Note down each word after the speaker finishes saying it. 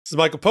This is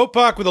Michael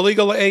Popak with a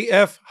Legal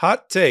AF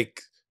Hot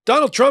Take.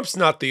 Donald Trump's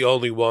not the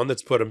only one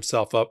that's put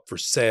himself up for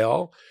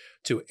sale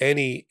to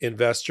any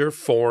investor,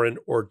 foreign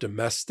or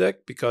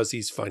domestic, because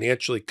he's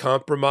financially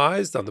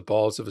compromised on the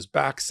balls of his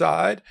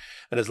backside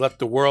and has let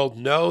the world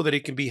know that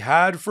he can be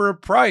had for a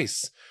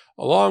price,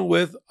 along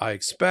with, I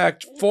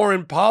expect,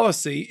 foreign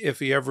policy if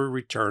he ever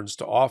returns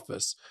to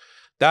office.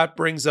 That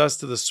brings us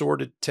to the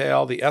sordid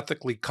tale, the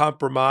ethically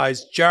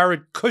compromised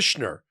Jared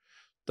Kushner,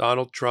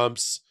 Donald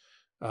Trump's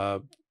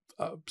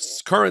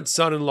current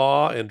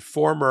son-in-law and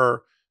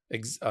former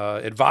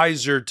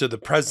advisor to the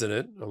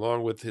president,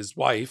 along with his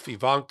wife,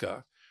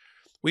 Ivanka.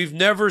 We've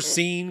never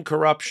seen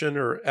corruption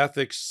or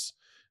ethics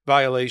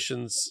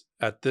violations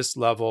at this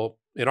level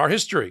in our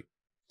history.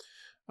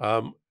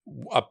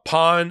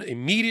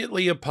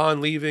 Immediately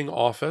upon leaving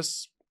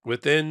office,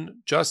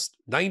 within just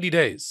 90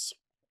 days,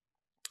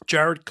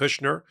 Jared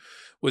Kushner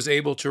was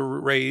able to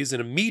raise an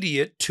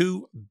immediate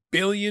 $2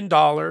 billion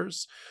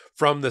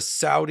from the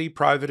Saudi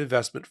Private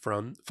Investment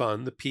Fund,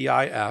 the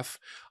PIF,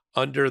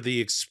 under the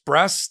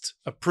expressed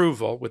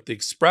approval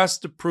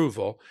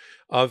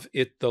of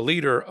the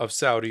leader of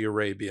Saudi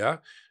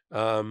Arabia,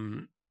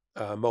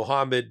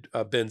 Mohammed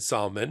bin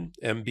Salman,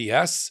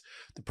 MBS,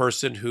 the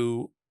person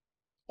who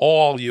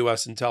all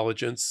U.S.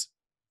 intelligence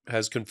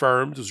has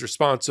confirmed was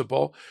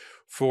responsible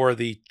for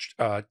the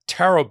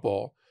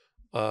terrible,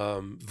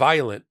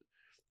 violent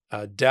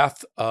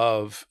death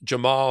of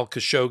Jamal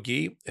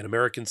Khashoggi, an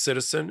American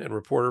citizen and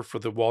reporter for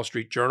the Wall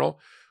Street Journal,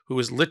 who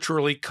was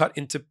literally cut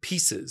into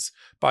pieces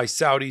by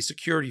Saudi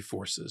security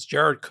forces.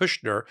 Jared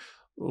Kushner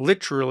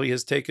literally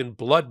has taken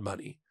blood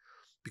money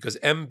because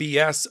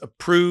MBS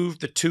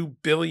approved the $2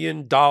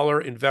 billion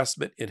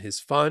investment in his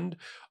fund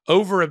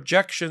over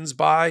objections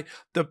by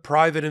the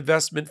private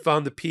investment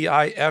fund, the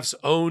PIF's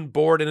own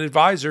board and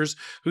advisors,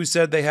 who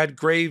said they had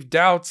grave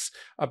doubts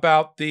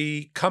about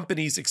the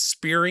company's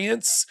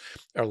experience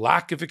or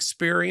lack of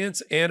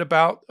experience and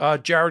about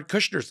Jared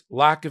Kushner's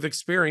lack of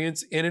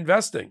experience in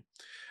investing,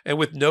 and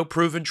with no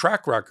proven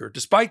track record.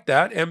 Despite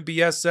that,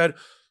 MBS said,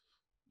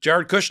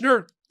 Jared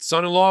Kushner,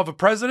 son-in-law of a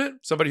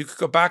president, somebody who could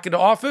go back into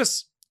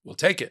office, we'll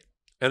take it.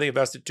 And they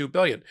invested $2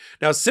 billion.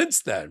 Now,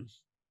 since then,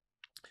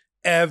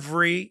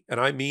 every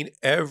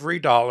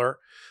dollar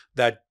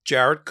that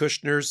Jared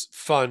Kushner's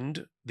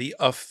fund, the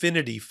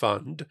Affinity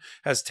Fund,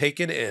 has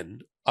taken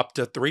in, up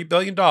to $3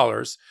 billion,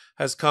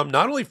 has come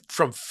not only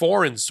from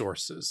foreign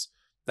sources,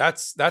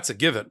 that's a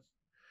given,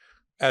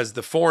 as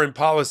the foreign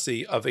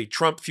policy of a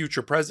Trump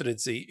future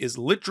presidency is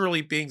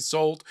literally being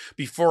sold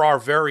before our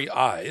very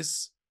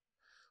eyes,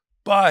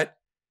 but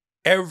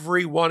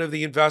every one of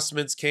the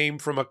investments came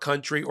from a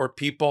country or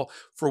people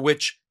for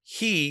which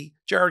he,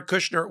 Jared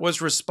Kushner,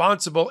 was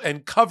responsible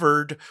and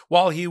covered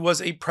while he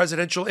was a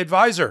presidential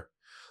advisor.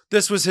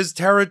 This was his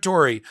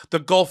territory, the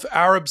Gulf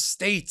Arab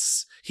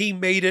states. He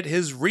made it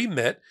his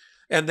remit.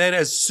 And then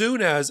as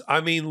soon as,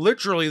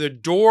 literally the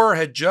door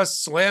had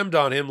just slammed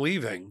on him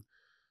leaving,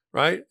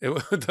 right?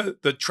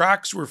 The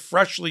tracks were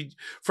freshly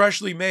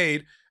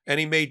made, and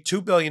he made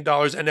 $2 billion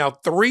and now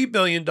 $3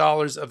 billion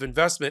of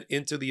investment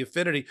into the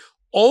Affinity,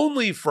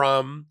 only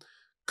from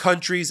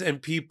countries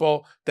and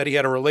people that he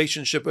had a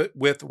relationship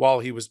with while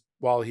he was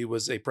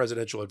a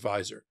presidential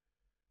advisor.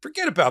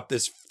 Forget about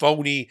this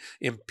phony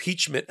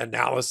impeachment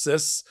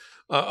analysis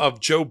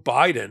of Joe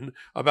Biden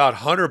about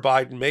Hunter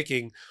Biden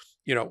making,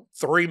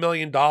 $3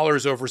 million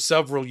over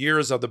several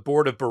years on the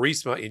board of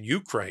Burisma in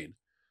Ukraine.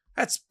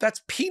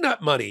 That's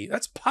peanut money.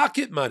 That's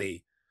pocket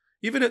money.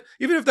 Even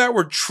if that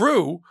were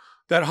true,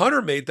 that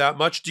Hunter made that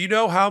much, do you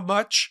know how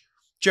much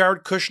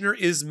Jared Kushner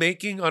is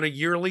making on a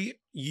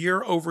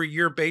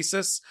year-over-year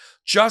basis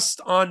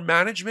just on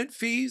management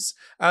fees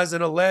as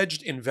an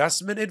alleged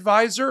investment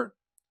advisor?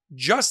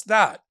 Just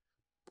that,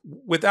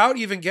 without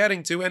even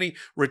getting to any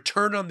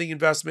return on the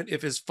investment.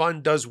 If his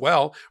fund does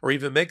well or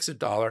even makes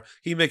 $1,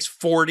 he makes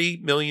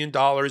 $40 million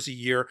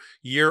a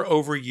year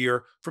over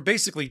year, for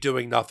basically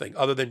doing nothing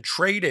other than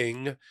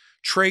trading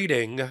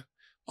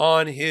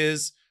on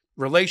his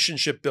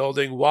relationship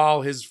building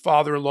while his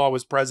father-in-law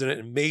was president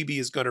and maybe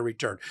is going to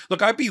return.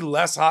 Look, I'd be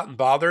less hot and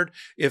bothered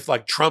if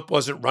Trump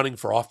wasn't running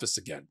for office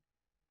again.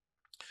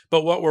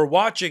 But what we're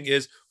watching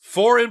is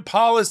foreign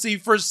policy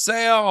for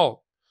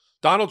sale.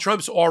 Donald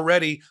Trump's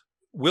already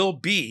will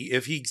be,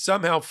 if he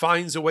somehow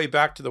finds a way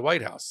back to the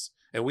White House,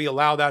 and we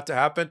allow that to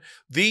happen,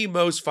 the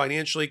most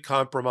financially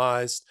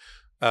compromised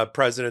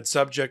president,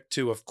 subject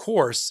to, of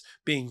course,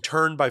 being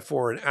turned by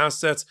foreign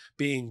assets,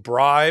 being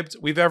bribed,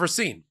 we've ever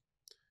seen.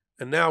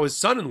 And now his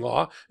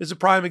son-in-law is a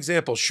prime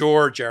example.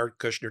 Sure, Jared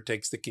Kushner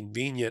takes the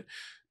convenient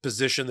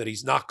position that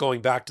he's not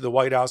going back to the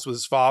White House with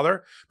his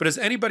father. But does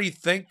anybody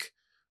think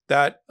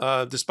that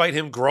despite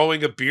him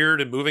growing a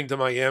beard and moving to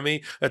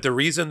Miami, that the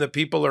reason that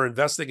people are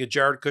investing in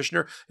Jared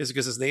Kushner is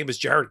because his name is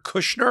Jared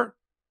Kushner?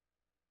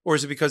 Or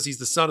is it because he's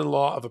the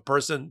son-in-law of a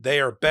person they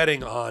are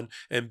betting on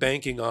and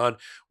banking on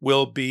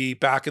will be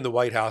back in the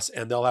White House,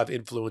 and they'll have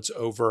influence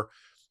over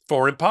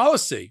foreign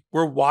policy.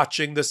 We're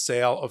watching the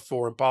sale of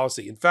foreign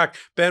policy. In fact,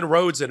 Ben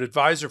Rhodes, an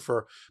advisor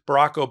for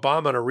Barack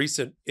Obama in a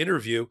recent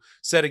interview,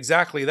 said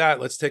exactly that.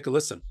 Let's take a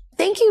listen.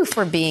 Thank you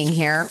for being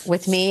here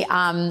with me.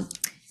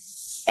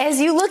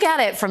 As you look at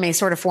it from a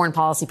sort of foreign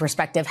policy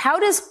perspective, how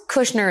does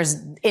Kushner's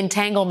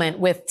entanglement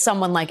with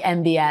someone like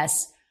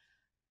MBS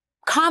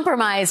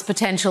compromise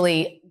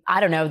potentially, I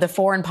don't know, the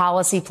foreign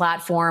policy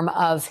platform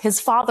of his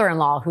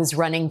father-in-law, who's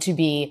running to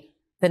be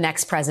the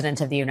next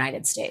president of the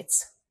United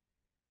States?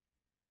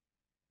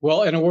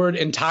 Well, in a word,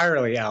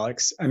 entirely,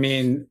 Alex. I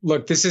mean,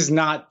 look, this is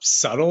not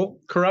subtle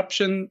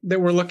corruption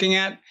that we're looking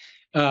at.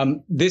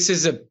 This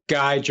is a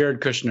guy, Jared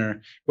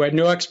Kushner, who had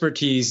no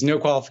expertise, no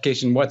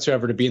qualification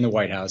whatsoever to be in the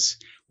White House.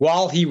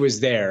 While he was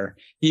there,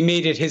 he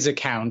made it his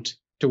account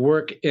to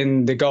work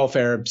in the Gulf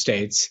Arab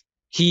states.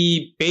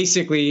 He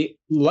basically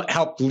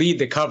helped lead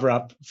the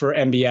cover-up for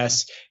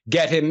MBS,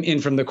 get him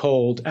in from the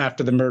cold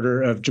after the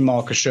murder of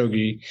Jamal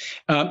Khashoggi.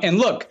 And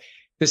look,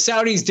 the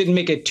Saudis didn't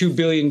make a $2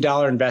 billion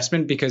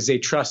investment because they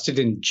trusted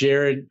in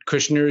Jared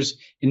Kushner's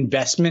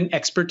investment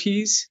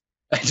expertise.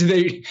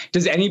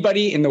 Does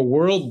anybody in the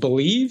world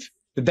believe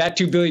that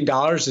 $2 billion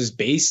is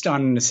based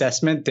on an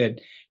assessment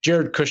that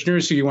Jared Kushner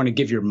is who you want to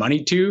give your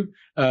money to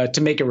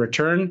make a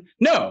return?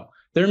 No,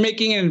 they're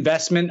making an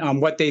investment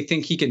on what they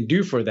think he can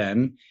do for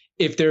them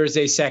if there is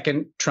a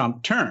second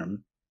Trump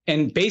term.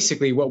 And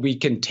basically what we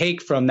can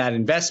take from that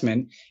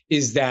investment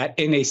is that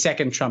in a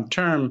second Trump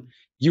term,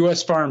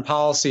 U.S. foreign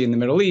policy in the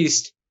Middle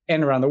East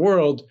and around the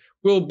world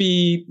will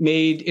be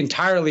made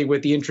entirely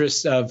with the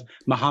interests of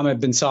Mohammed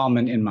bin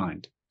Salman in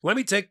mind. Let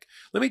me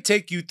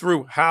take you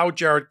through how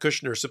Jared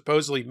Kushner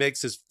supposedly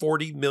makes his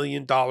 $40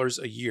 million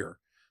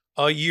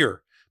a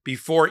year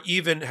before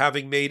even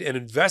having made an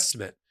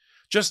investment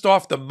just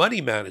off the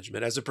money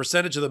management as a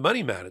percentage of the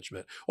money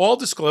management, all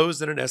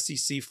disclosed in an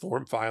SEC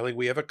form filing.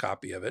 We have a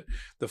copy of it.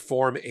 The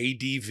form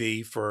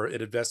ADV for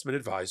an investment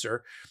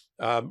advisor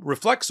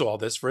reflects all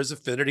this for his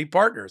affinity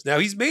partners. Now,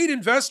 he's made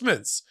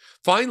investments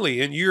finally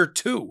in year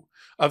 2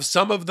 of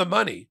some of the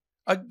money.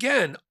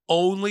 Again,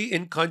 only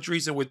in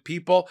countries and with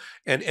people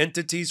and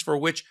entities for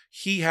which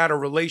he had a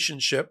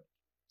relationship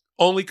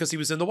only because he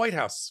was in the White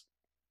House,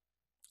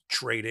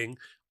 trading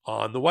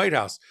on the White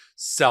House,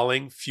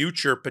 selling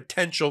future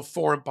potential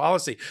foreign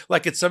policy,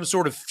 like it's some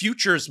sort of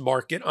futures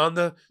market on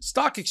the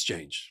stock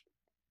exchange.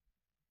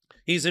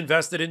 He's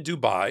invested in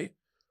Dubai,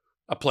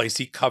 a place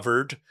he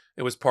covered.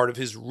 It was part of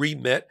his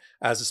remit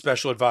as a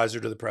special advisor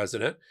to the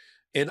president.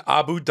 In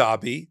Abu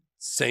Dhabi,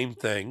 same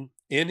thing.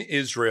 In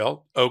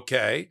Israel,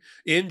 okay.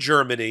 In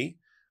Germany,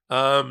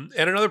 and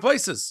in other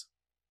places.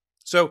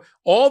 So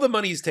all the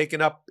money he's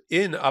taken up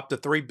to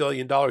 $3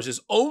 billion is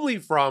only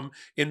from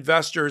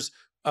investors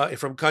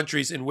from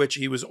countries in which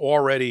he was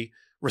already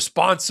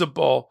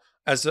responsible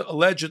as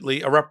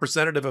allegedly a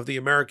representative of the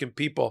American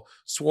people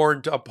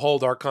sworn to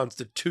uphold our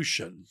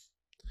Constitution.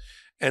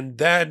 And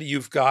then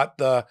you've got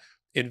the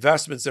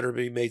investments that are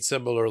being made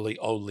similarly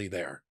only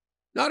there,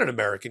 not in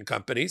American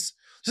companies.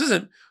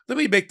 Let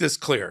me make this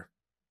clear.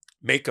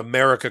 Make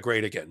America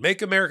great again.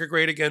 Make America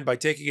great again by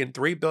taking in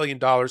 $3 billion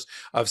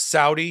of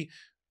Saudi,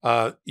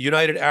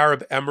 United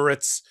Arab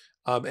Emirates,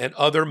 and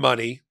other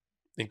money,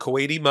 and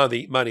Kuwaiti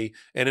money,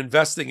 and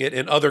investing it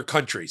in other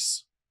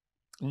countries.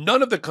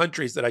 None of the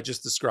countries that I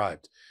just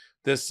described.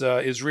 This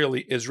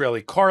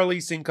Israeli car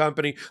leasing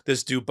company,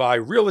 this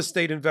Dubai real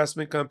estate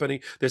investment company,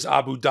 this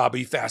Abu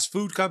Dhabi fast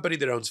food company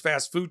that owns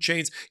fast food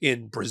chains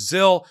in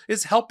Brazil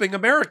is helping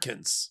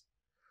Americans.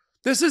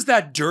 This is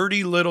that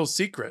dirty little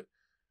secret.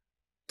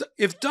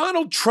 If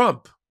Donald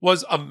Trump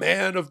was a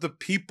man of the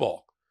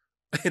people,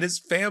 and his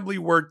family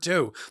were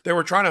too, they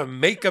were trying to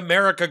make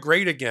America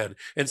great again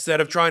instead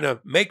of trying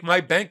to make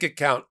my bank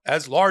account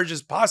as large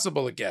as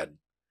possible again.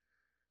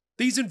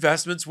 These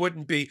investments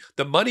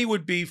the money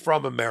would be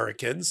from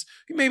Americans,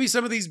 maybe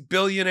some of these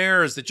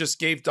billionaires that just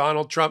gave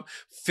Donald Trump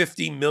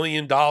 $50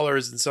 million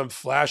in some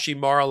flashy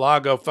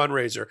Mar-a-Lago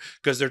fundraiser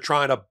because they're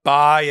trying to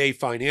buy a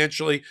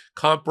financially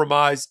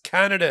compromised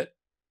candidate.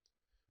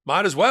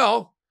 Might as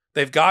well.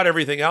 They've got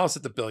everything else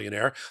at the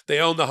billionaire. They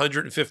own the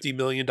 $150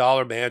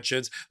 million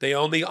mansions. They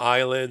own the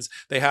islands.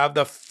 They have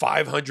the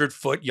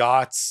 500-foot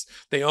yachts.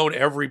 They own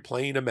every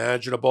plane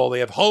imaginable. They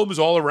have homes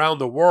all around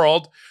the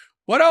world.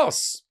 What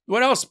else?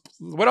 What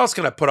else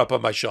can I put up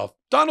on my shelf?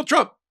 Donald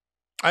Trump.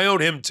 I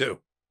own him too.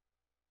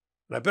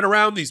 And I've been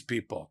around these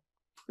people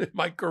in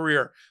my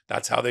career.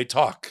 That's how they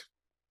talk.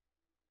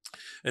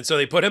 And so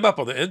they put him up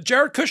on and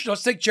Jared Kushner,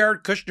 let's take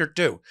Jared Kushner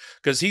too,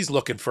 because he's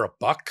looking for a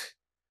buck.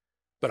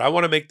 But I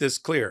want to make this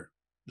clear.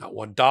 Not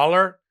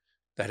 $1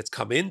 that has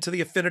come into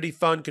the affinity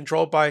fund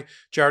controlled by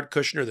Jared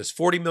Kushner. This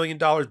 $40 million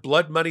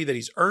blood money that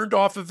he's earned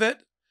off of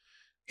it.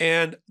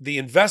 And the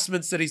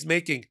investments that he's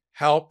making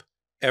help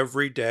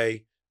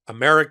everyday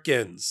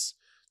Americans.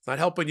 It's not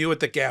helping you at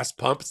the gas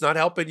pump. It's not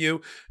helping you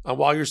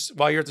while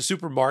you're at the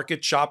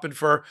supermarket shopping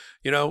for,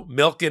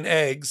 milk and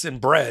eggs and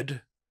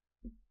bread.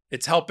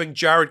 It's helping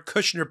Jared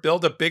Kushner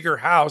build a bigger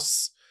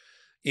house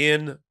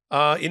in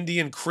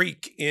Indian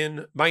Creek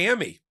in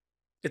Miami.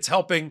 It's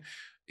helping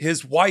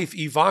his wife,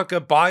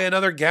 Ivanka, buy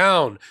another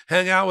gown,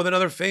 hang out with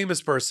another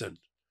famous person,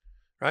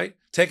 right?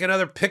 Take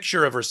another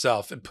picture of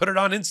herself and put it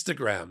on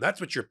Instagram. That's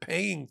what you're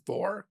paying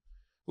for,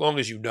 as long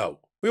as you know.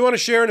 We want to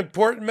share an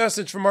important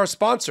message from our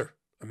sponsor,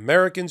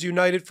 Americans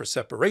United for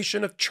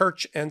Separation of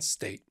Church and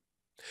State.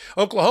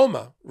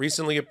 Oklahoma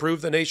recently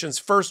approved the nation's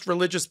first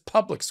religious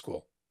public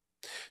school.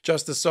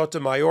 Justice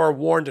Sotomayor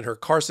warned in her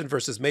Carson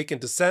versus Macon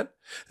dissent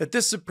that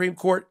this Supreme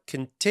Court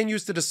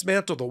continues to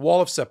dismantle the wall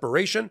of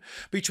separation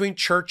between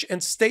church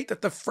and state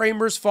that the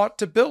framers fought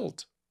to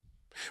build.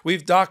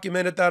 We've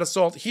documented that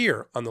assault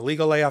here on the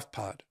Legal AF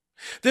Pod.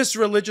 This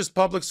religious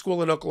public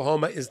school in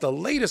Oklahoma is the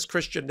latest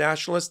Christian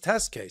nationalist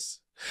test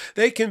case.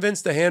 They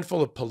convinced a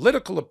handful of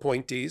political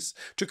appointees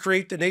to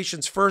create the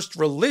nation's first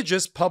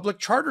religious public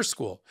charter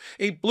school,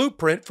 a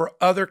blueprint for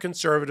other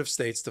conservative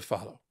states to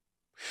follow.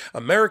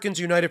 Americans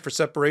United for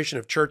Separation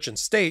of Church and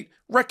State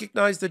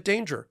recognized the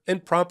danger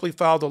and promptly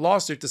filed a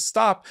lawsuit to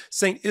stop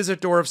St.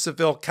 Isidore of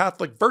Seville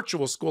Catholic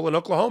Virtual School in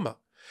Oklahoma.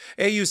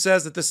 AU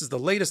says that this is the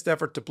latest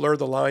effort to blur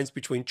the lines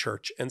between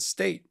church and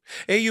state.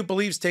 AU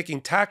believes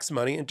taking tax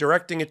money and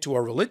directing it to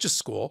a religious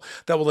school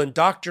that will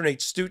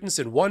indoctrinate students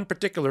in one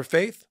particular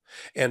faith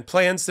and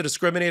plans to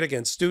discriminate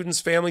against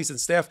students, families, and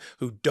staff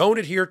who don't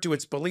adhere to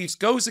its beliefs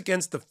goes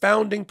against the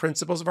founding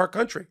principles of our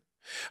country.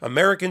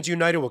 Americans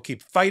United will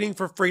keep fighting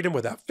for freedom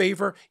without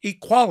favor,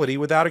 equality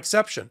without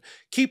exception.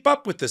 Keep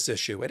up with this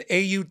issue at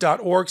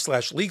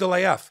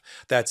au.org/legalaf.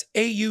 That's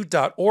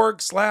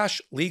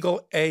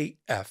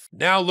au.org/legalaf.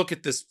 Now look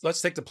at this. Let's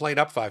take the plane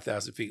up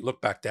 5,000 feet.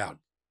 Look back down.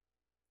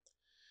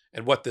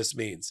 And what this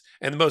means.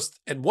 And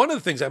one of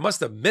the things I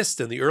must have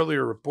missed in the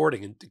earlier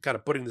reporting and kind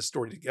of putting this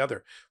story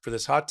together for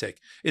this hot take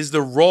is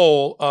the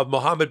role of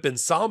Mohammed bin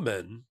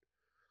Salman,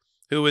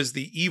 who is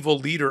the evil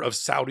leader of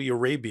Saudi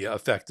Arabia,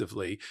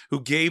 effectively, who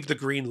gave the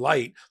green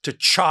light to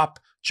chop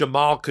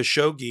Jamal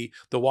Khashoggi,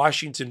 the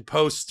Washington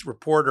Post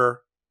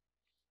reporter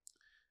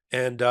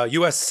and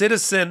U.S.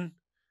 citizen,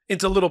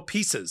 into little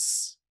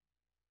pieces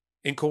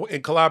in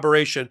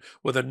collaboration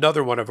with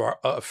another one of our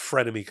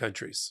frenemy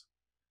countries.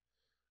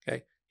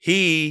 Okay,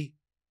 he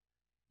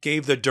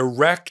gave the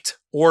direct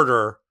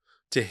order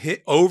to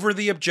hit over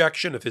the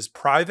objection of his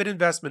private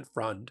investment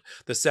fund,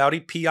 the Saudi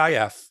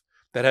PIF,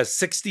 that has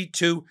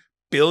 $62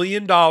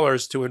 billion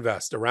to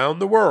invest around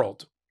the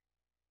world.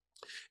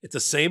 It's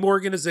the same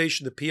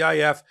organization, the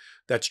PIF,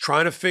 that's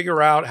trying to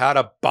figure out how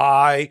to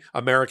buy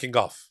American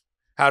golf,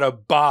 how to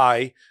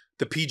buy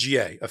the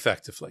PGA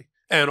effectively,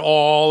 and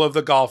all of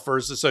the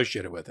golfers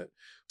associated with it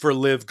for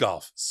Live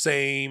Golf.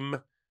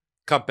 Same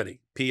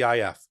company,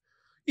 PIF.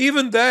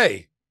 Even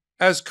they,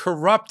 as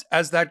corrupt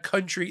as that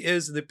country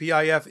is and the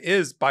PIF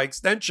is by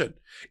extension,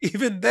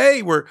 even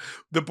they were,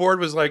 the board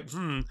was like,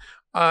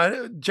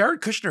 Jared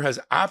Kushner has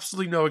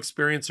absolutely no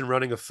experience in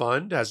running a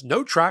fund, has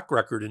no track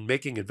record in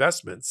making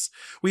investments.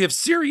 We have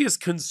serious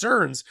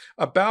concerns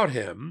about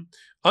him.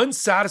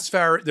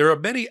 Unsatisfactory. There are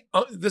many,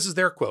 this is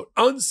their quote,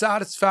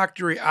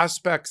 unsatisfactory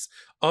aspects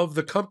of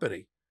the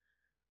company.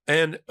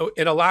 And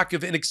a lack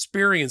of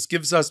inexperience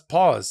gives us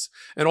pause.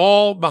 And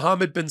all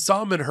Mohammed bin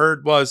Salman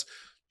heard was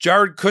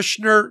Jared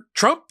Kushner,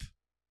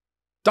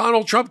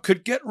 Donald Trump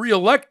could get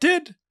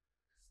reelected.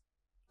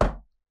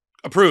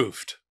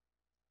 Approved.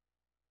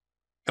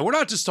 And we're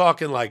not just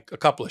talking like a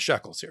couple of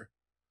shekels here.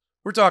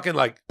 We're talking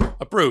like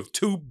approved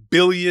 $2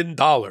 billion.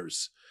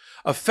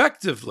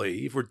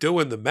 Effectively, if we're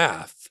doing the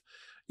math,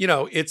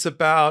 it's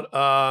about,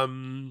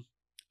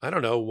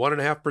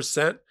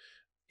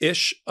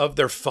 1.5%-ish of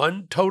their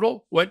fund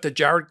total went to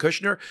Jared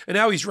Kushner. And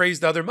now he's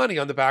raised other money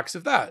on the backs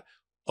of that.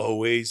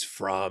 Always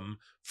from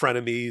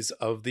frenemies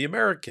of the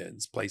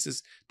Americans,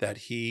 places that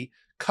he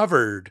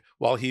covered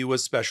while he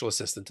was special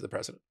assistant to the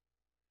president.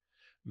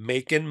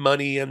 Making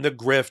money in the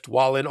grift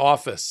while in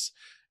office.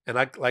 And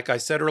like I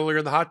said earlier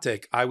in the hot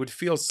take, I would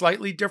feel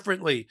slightly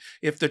differently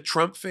if the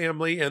Trump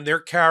family and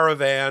their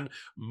caravan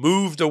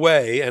moved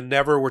away and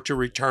never were to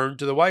return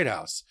to the White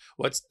House.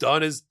 What's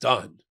done is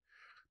done.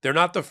 They're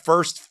not the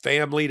first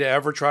family to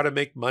ever try to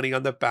make money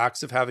on the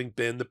backs of having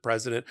been the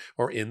president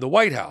or in the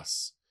White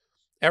House.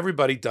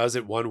 Everybody does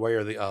it one way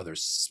or the other.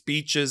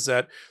 Speeches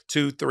at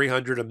 $200,000,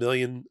 $300,000, $1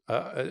 million,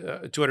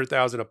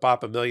 $200,000 a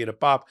pop, $1 million a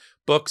pop.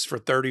 Books for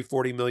 $30,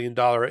 $40 million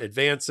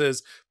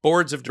advances.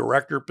 Boards of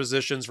director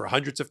positions for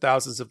hundreds of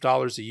thousands of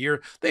dollars a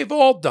year. They've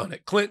all done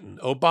it. Clinton,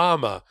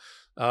 Obama,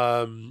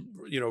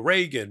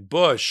 Reagan,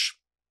 Bush,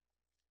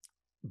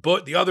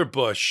 the other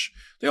Bush.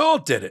 They all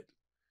did it.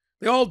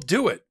 They all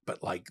do it.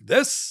 But like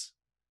this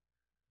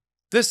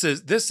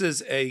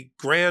is a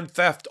grand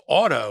theft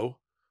auto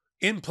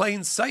in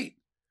plain sight.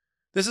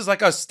 This is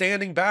like us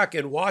standing back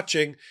and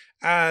watching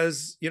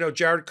as,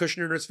 Jared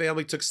Kushner and his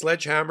family took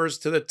sledgehammers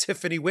to the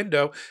Tiffany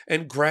window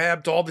and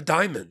grabbed all the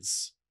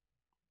diamonds.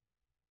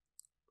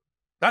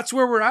 That's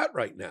where we're at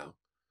right now.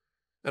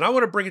 And I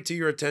want to bring it to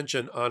your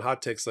attention on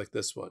hot takes like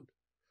this one.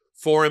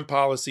 Foreign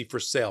policy for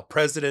sale,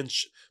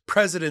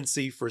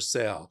 presidency for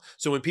sale.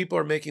 So when people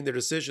are making their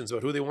decisions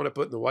about who they want to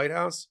put in the White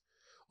House,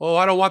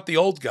 I don't want the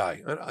old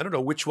guy. I don't know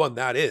which one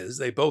that is.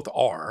 They both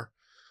are.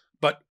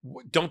 But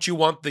don't you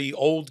want the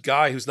old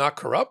guy who's not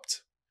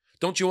corrupt?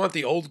 Don't you want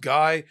the old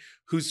guy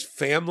whose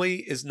family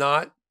is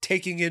not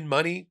taking in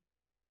money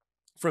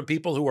from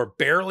people who are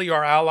barely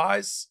our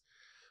allies,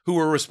 who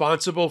were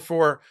responsible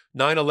for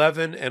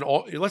 9/11 and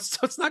all?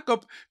 Let's not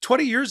go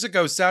 20 years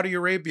ago. Saudi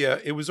Arabia,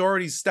 it was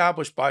already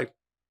established by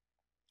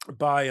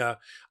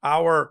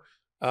our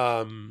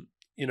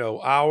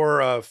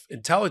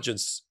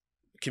intelligence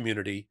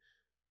community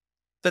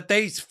that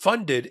they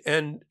funded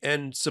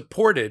and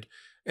supported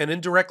and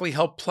indirectly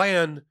helped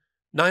plan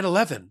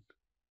 9/11.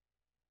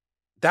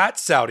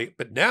 That's Saudi.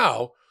 But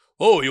now,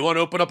 oh, you want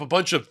to open up a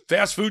bunch of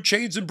fast food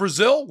chains in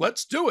Brazil?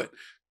 Let's do it.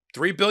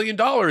 $3 billion,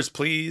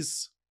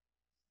 please.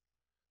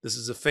 This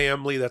is a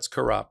family that's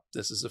corrupt.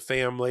 This is a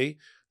family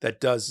that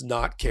does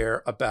not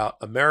care about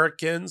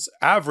Americans,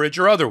 average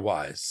or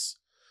otherwise.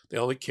 They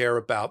only care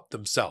about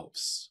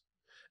themselves.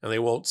 And they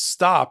won't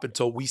stop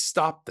until we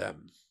stop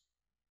them.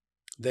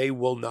 They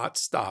will not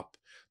stop.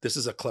 This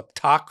is a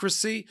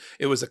kleptocracy.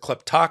 It was a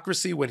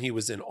kleptocracy when he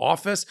was in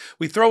office.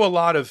 We throw a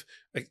lot of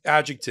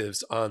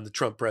adjectives on the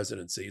Trump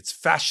presidency. It's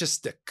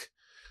fascistic.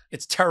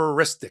 It's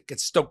terroristic.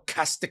 It's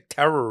stochastic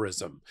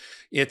terrorism.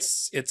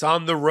 It's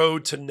on the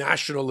road to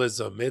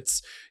nationalism.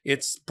 It's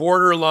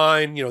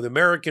borderline. The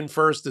American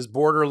first is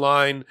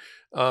borderline.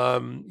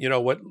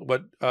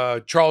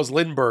 What Charles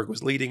Lindbergh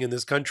was leading in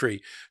this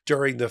country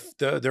during the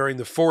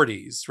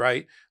 40s,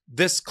 right?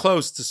 This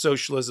close to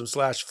socialism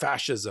 /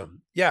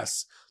 fascism.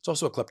 Yes, it's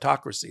also a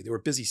kleptocracy. They were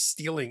busy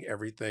stealing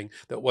everything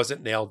that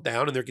wasn't nailed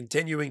down, and they're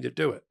continuing to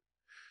do it.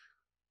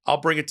 I'll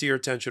bring it to your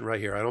attention right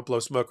here. I don't blow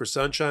smoke or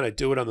sunshine. I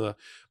do it on the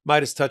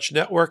MeidasTouch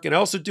network, and I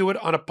also do it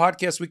on a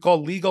podcast we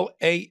call Legal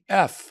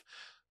AF.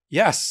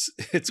 Yes,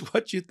 it's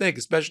what you think,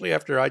 especially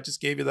after I just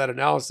gave you that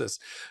analysis.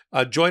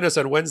 Join us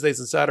on Wednesdays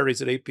and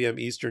Saturdays at 8 p.m.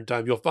 Eastern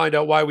Time. You'll find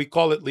out why we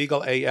call it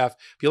Legal AF.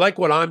 If you like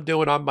what I'm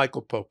doing, I'm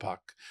Michael Popak.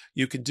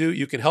 You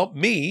can help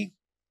me.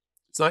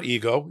 It's not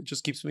ego. It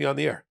just keeps me on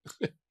the air.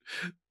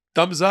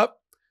 Thumbs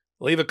up,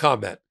 leave a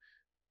comment.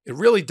 It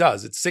really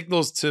does. It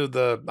signals to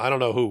the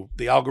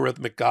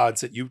algorithmic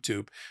gods at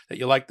YouTube that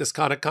you like this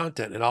kind of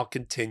content, and I'll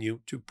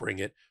continue to bring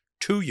it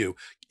to you.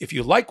 If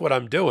you like what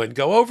I'm doing,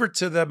 go over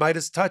to the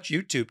MeidasTouch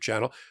YouTube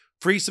channel,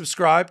 free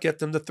subscribe, get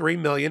them to 3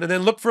 million, and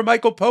then look for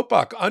Michael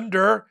Popak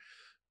under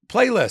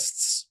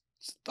playlists,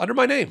 under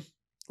my name,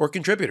 or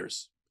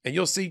contributors. And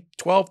you'll see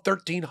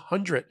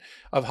 1,300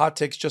 of hot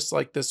takes just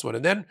like this one.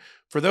 And then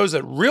for those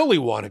that really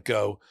want to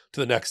go to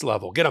the next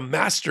level, get a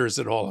master's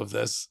in all of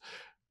this,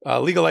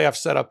 Legal AF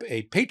set up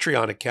a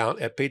Patreon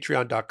account at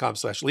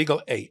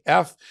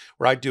patreon.com/legalaf,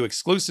 where I do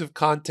exclusive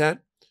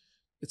content.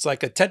 It's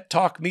like a TED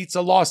Talk meets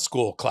a law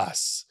school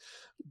class,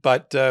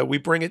 but we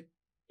bring it,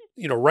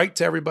 right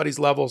to everybody's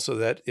level so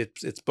that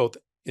it's both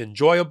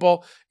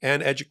enjoyable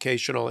and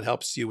educational. It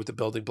helps you with the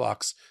building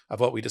blocks of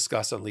what we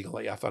discuss on Legal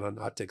AF and on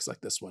hot takes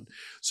like this one.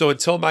 So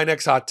until my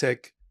next hot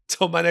take,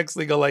 until my next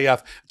Legal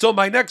AF, until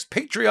my next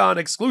Patreon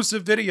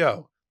exclusive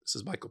video, this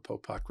is Michael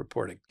Popak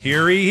reporting.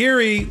 Heary,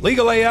 heary,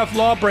 Legal AF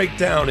Law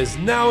Breakdown is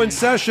now in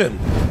session.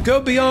 Go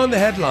beyond the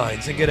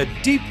headlines and get a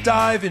deep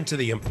dive into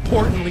the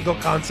important legal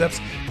concepts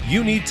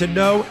you need to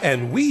know,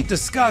 and we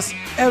discuss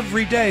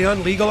every day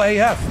on Legal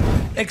AF.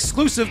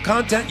 Exclusive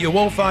content you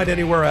won't find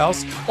anywhere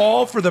else,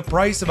 all for the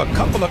price of a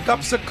couple of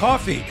cups of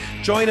coffee.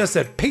 Join us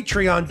at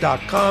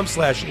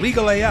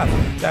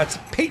patreon.com/legalaf. That's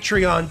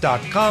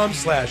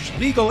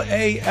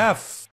patreon.com/legalaf.